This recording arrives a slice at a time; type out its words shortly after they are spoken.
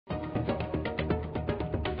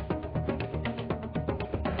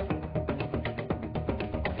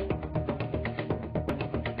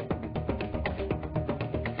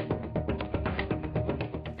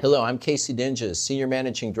Hello, I'm Casey Dinges, Senior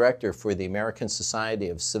Managing Director for the American Society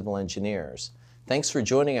of Civil Engineers. Thanks for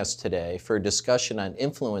joining us today for a discussion on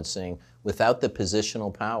influencing without the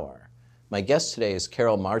positional power. My guest today is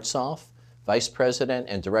Carol Martsolf, Vice President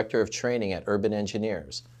and Director of Training at Urban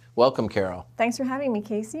Engineers. Welcome, Carol. Thanks for having me,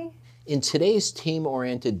 Casey. In today's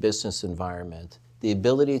team-oriented business environment, the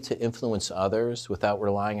ability to influence others without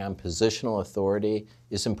relying on positional authority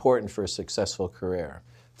is important for a successful career.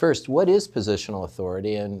 First, what is positional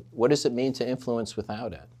authority and what does it mean to influence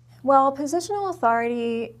without it? Well, positional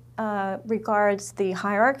authority regards the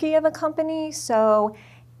hierarchy of a company. So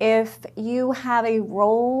if you have a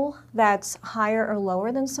role that's higher or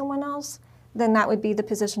lower than someone else, then that would be the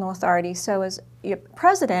positional authority. So as your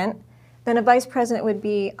president, then a vice president would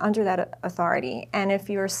be under that authority. And if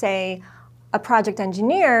you're, say, a project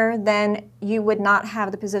engineer, then you would not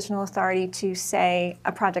have the positional authority to, say,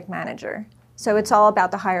 a project manager. So it's all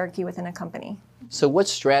about the hierarchy within a company. So what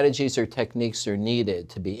strategies or techniques are needed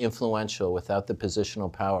to be influential without the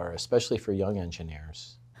positional power, especially for young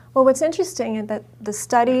engineers? Well, what's interesting is that the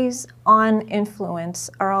studies on influence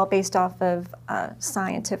are all based off of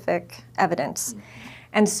scientific evidence.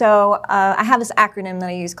 And so I have this acronym that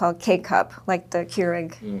I use called K-Cup, like the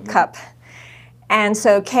Keurig cup. And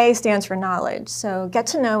so K stands for knowledge. So get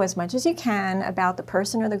to know as much as you can about the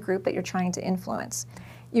person or the group that you're trying to influence.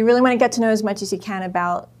 You really want to get to know as much as you can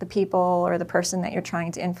about the people or the person that you're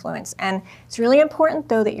trying to influence. And it's really important,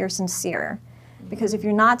 though, that you're sincere. Because if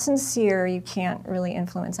you're not sincere, you can't really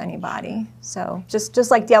influence anybody. So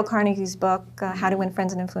just like Dale Carnegie's book, How to Win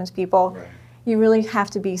Friends and Influence People, you really have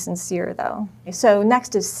to be sincere, though. So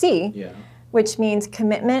next is C, which means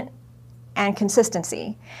commitment and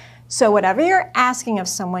consistency. So whatever you're asking of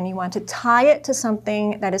someone, you want to tie it to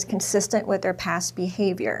something that is consistent with their past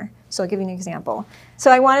behavior. So I'll give you an example. So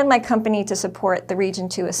I wanted my company to support the Region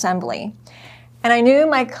 2 Assembly. And I knew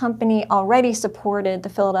my company already supported the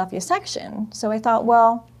Philadelphia section. So I thought,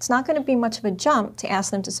 well, it's not going to be much of a jump to ask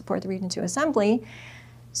them to support the Region 2 Assembly.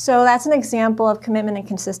 So that's an example of commitment and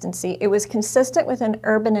consistency. It was consistent with an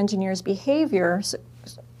urban engineer's behavior,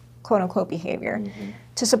 quote-unquote behavior,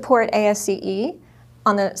 to support ASCE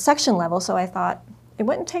on the section level. So I thought it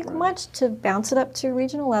wouldn't take much to bounce it up to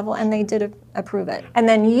regional level, and they did approve it. And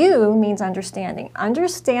then U means understanding.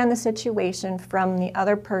 Understand the situation from the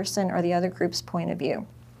other person or the other group's point of view.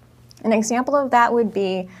 An example of that would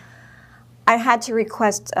be I had to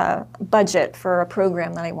request a budget for a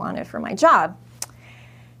program that I wanted for my job.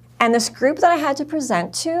 And this group that I had to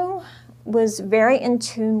present to was very in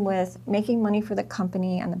tune with making money for the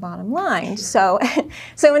company and the bottom line. So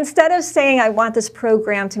instead of saying I want this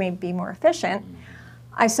program to maybe be more efficient,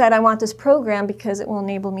 I said I want this program because it will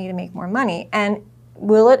enable me to make more money. And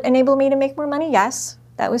will it enable me to make more money? Yes,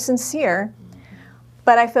 that was sincere.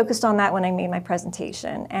 But I focused on that when I made my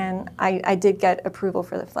presentation. And I did get approval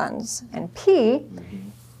for the funds. And P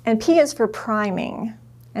is for priming.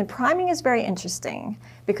 And priming is very interesting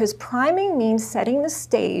because priming means setting the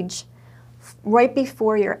stage right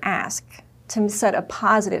before you're asked to set a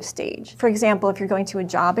positive stage. For example, if you're going to a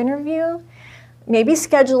job interview, maybe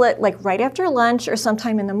schedule it like right after lunch or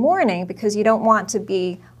sometime in the morning because you don't want to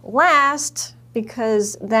be last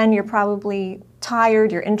because then you're probably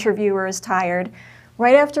tired, your interviewer is tired.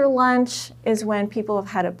 Right after lunch is when people have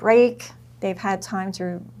had a break, they've had time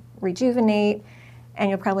to rejuvenate, and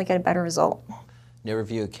you'll probably get a better result. Never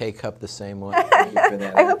view a K-Cup the same way.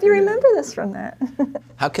 I hope you remember this from that.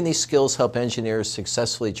 How can these skills help engineers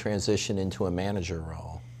successfully transition into a manager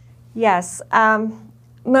role? Yes.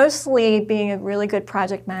 Mostly being a really good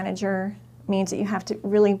project manager means that you have to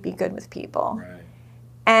really be good with people.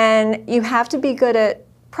 And you have to be good at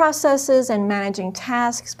processes and managing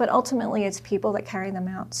tasks, but ultimately it's people that carry them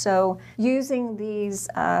out. So using these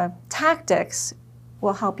tactics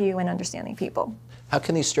will help you in understanding people. How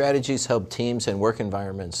can these strategies help teams and work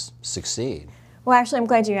environments succeed? Well, actually, I'm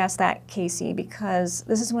glad you asked that, Casey, because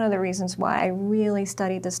this is one of the reasons why I really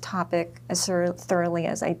studied this topic as thoroughly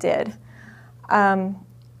as I did.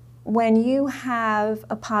 When you have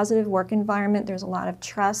a positive work environment, there's a lot of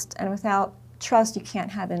trust, and without trust, you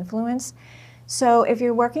can't have influence. So if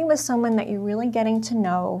you're working with someone that you're really getting to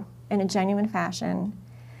know in a genuine fashion,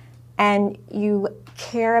 and you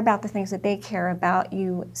care about the things that they care about,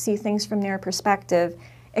 you see things from their perspective,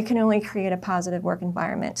 it can only create a positive work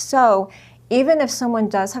environment. So even if someone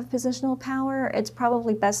does have positional power, it's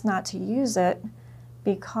probably best not to use it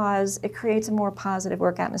because it creates a more positive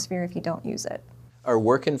work atmosphere if you don't use it. Are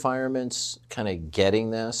work environments kind of getting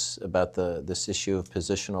this about this issue of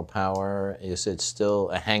positional power? Is it still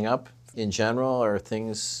a hang-up in general, or are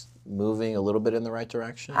things moving a little bit in the right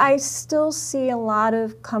direction? I still see a lot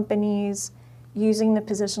of companies using the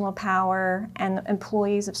positional power and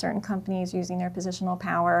employees of certain companies using their positional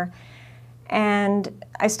power. And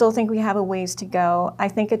I still think we have a ways to go. I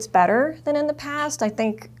think it's better than in the past. I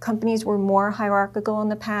think companies were more hierarchical in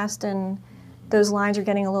the past, and those lines are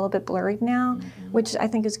getting a little bit blurred now, which I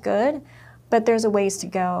think is good, but there's a ways to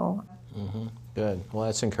go. Good. Well,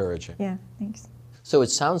 that's encouraging. Yeah, thanks. So it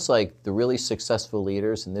sounds like the really successful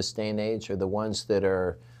leaders in this day and age are the ones that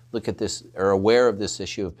are aware of this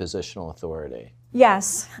issue of positional authority.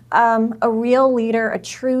 Yes, a real leader, a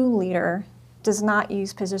true leader, does not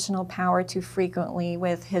use positional power too frequently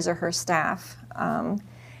with his or her staff.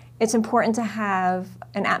 It's important to have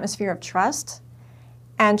an atmosphere of trust,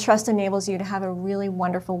 and trust enables you to have a really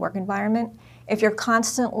wonderful work environment. If you're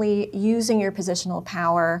constantly using your positional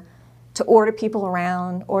power to order people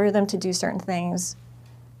around, order them to do certain things,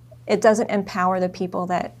 it doesn't empower the people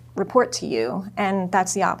that report to you, and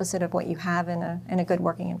that's the opposite of what you have in a good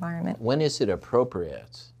working environment. When is it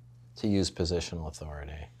appropriate to use positional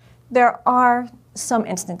authority? There are some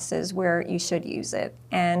instances where you should use it,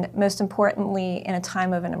 and most importantly in a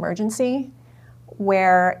time of an emergency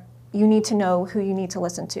where you need to know who you need to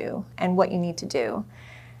listen to and what you need to do.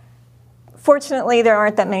 Fortunately, there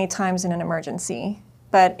aren't that many times in an emergency,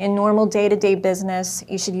 but in normal day-to-day business,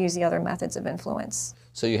 you should use the other methods of influence.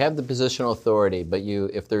 So you have the positional authority, but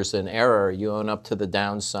if there's an error, you own up to the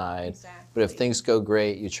downside. Exactly. But if things go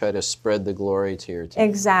great, you try to spread the glory to your team.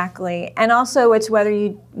 Exactly. And also it's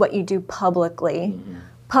what you do publicly.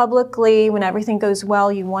 Publicly, when everything goes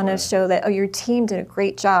well, you want to show that, oh, your team did a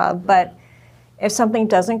great job. But if something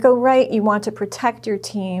doesn't go right, you want to protect your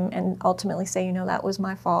team and ultimately say, you know, that was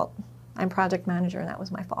my fault. I'm project manager and that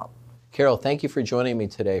was my fault. Carol, thank you for joining me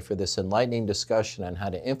today for this enlightening discussion on how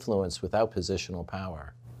to influence without positional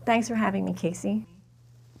power. Thanks for having me, Casey.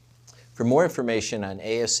 For more information on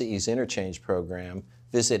ASCE's Interchange program,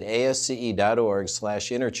 visit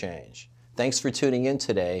asce.org/interchange. Thanks for tuning in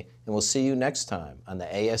today, and we'll see you next time on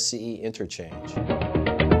the ASCE Interchange.